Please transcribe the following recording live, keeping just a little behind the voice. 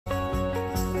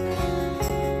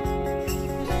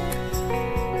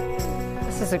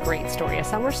is a great story. A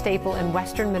summer staple in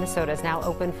western Minnesota is now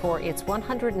open for its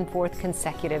 104th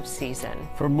consecutive season.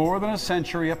 For more than a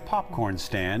century, a popcorn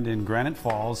stand in Granite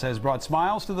Falls has brought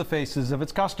smiles to the faces of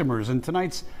its customers. In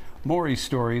tonight's Maury's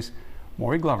Stories,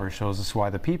 Maury Glover shows us why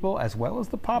the people, as well as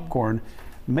the popcorn,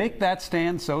 make that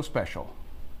stand so special.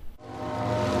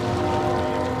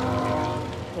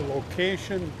 The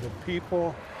location, the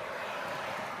people,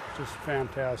 just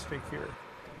fantastic here.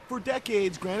 For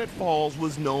decades, Granite Falls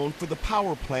was known for the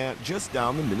power plant just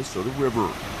down the Minnesota River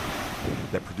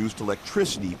that produced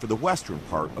electricity for the western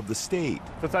part of the state.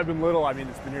 Since I've been little,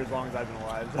 it's been here as long as I've been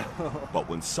alive. But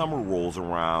when summer rolls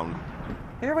around,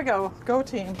 here we go. Go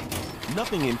team.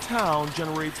 Nothing in town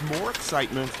generates more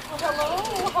excitement. Oh,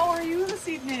 hello. How are you this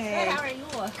evening? Good. How are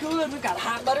you? Good. We've got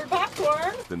hot buttered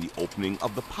popcorn. Than the opening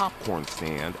of the popcorn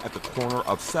stand at the corner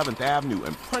of 7th Avenue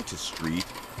and Prentice Street.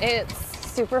 It's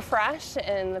super fresh,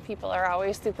 and the people are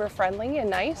always super friendly and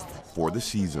nice. For the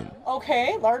season.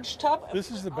 Okay, large tub.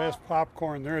 This is the best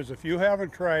popcorn there is. If you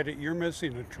haven't tried it, you're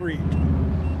missing a treat.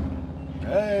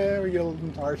 Hey, we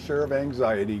get our share of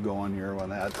anxiety going here when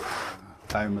that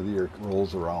time of the year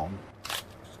rolls around.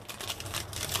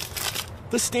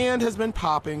 The stand has been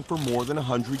popping for more than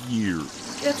 100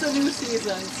 years. It's a new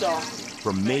season, so.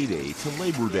 From May Day to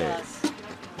Labor Day. Yes.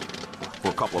 For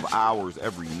a couple of hours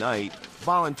every night,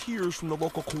 volunteers from the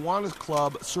local Kiwanis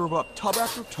Club serve up tub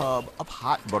after tub of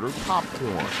hot buttered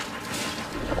popcorn.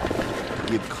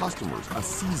 Give customers a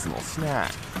seasonal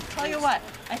snack. Tell you what,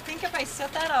 I think if I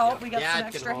set that out, we got some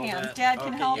extra hands. Dad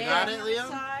can help you got it,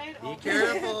 Liam? Be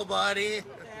careful, buddy.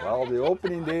 Well, the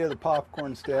opening day of the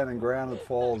popcorn stand in Granite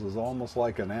Falls is almost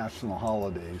like a national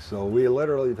holiday. So we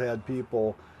literally have had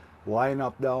people line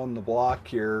up down the block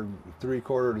here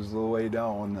 3/4 of the way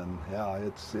down, and yeah,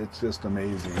 it's just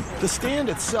amazing. The stand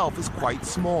itself is quite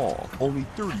small, only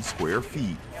 30 square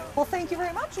feet. Well, thank you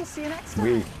very much. We'll see you next time.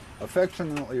 We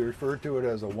affectionately refer to it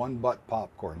as a one-butt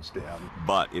popcorn stand.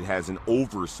 But it has an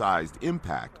oversized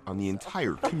impact on the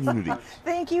entire community.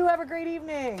 Thank you. Have a great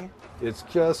evening. It's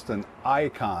just an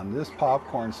icon. This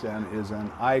popcorn stand is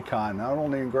an icon, not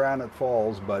only in Granite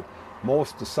Falls, but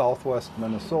most of southwest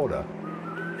Minnesota.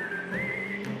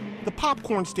 The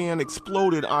popcorn stand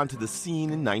exploded onto the scene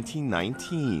in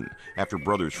 1919 after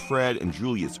brothers Fred and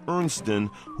Julius Ernston,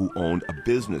 who owned a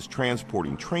business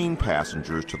transporting train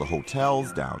passengers to the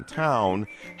hotels downtown,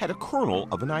 had a kernel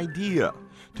of an idea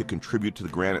to contribute to the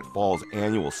Granite Falls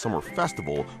annual summer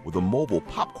festival with a mobile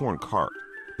popcorn cart.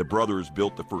 The brothers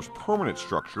built the first permanent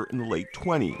structure in the late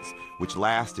 20s, which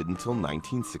lasted until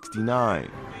 1969,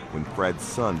 when Fred's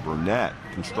son Burnett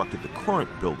constructed the current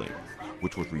building,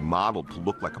 which was remodeled to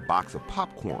look like a box of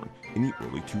popcorn in the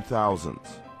early 2000s.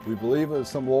 We believe it was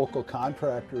some local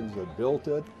contractors that built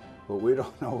it, but we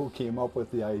don't know who came up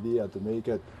with the idea to make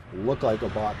it look like a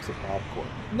box of popcorn.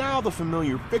 Now the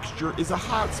familiar fixture is a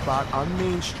hot spot on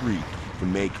Main Street to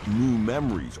make new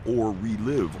memories or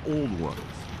relive old ones.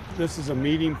 This is a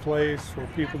meeting place where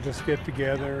people just get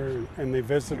together and they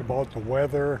visit about the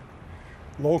weather,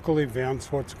 local events,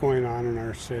 what's going on in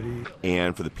our city.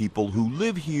 And for the people who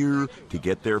live here to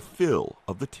get their fill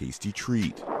of the tasty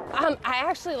treat. I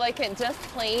actually like it just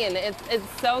plain.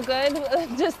 It's so good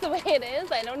just the way it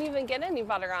is. I don't even get any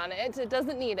butter on it. It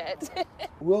doesn't need it.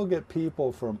 We'll get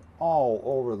people from all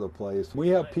over the place. We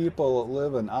have people that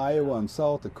live in Iowa and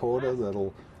South Dakota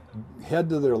that'll head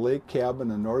to their lake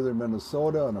cabin in northern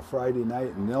Minnesota on a Friday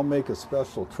night, and they'll make a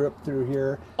special trip through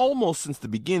here. Almost since the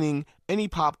beginning, any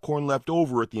popcorn left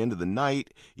over at the end of the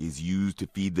night is used to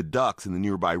feed the ducks in the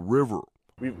nearby river.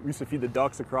 We used to feed the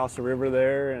ducks across the river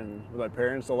there, and with my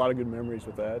parents, a lot of good memories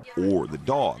with that. Or the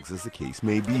dogs, as the case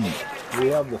may be. We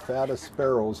have the fattest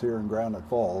sparrows here in Granite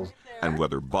Falls. And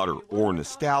whether butter or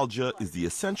nostalgia is the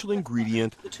essential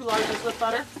ingredient, The 2 larges with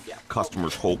butter? Yeah.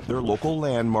 customers hope their local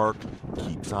landmark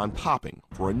keeps on popping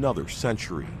for another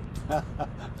century.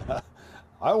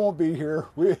 I won't be here.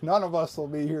 None of us will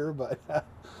be here, but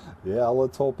yeah,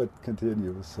 let's hope it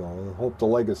continues. So I hope the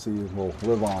legacy will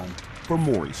live on. For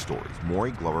Maury's Stories,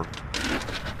 Maury Glover,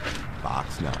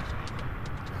 Fox 9.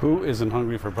 Who isn't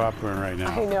hungry for popcorn right now?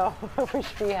 I know. I wish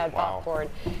we had popcorn,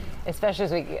 especially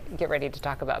as we get ready to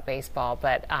talk about baseball.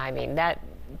 But I mean, that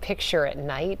picture at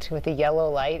night with the yellow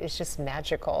light is just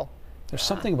magical. There's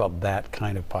something about that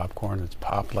kind of popcorn that's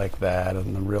popped like that,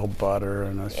 and the real butter,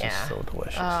 and it's just so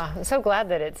delicious. I'm so glad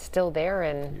that it's still there,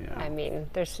 and I mean,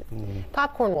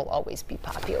 popcorn will always be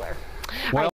popular. Well,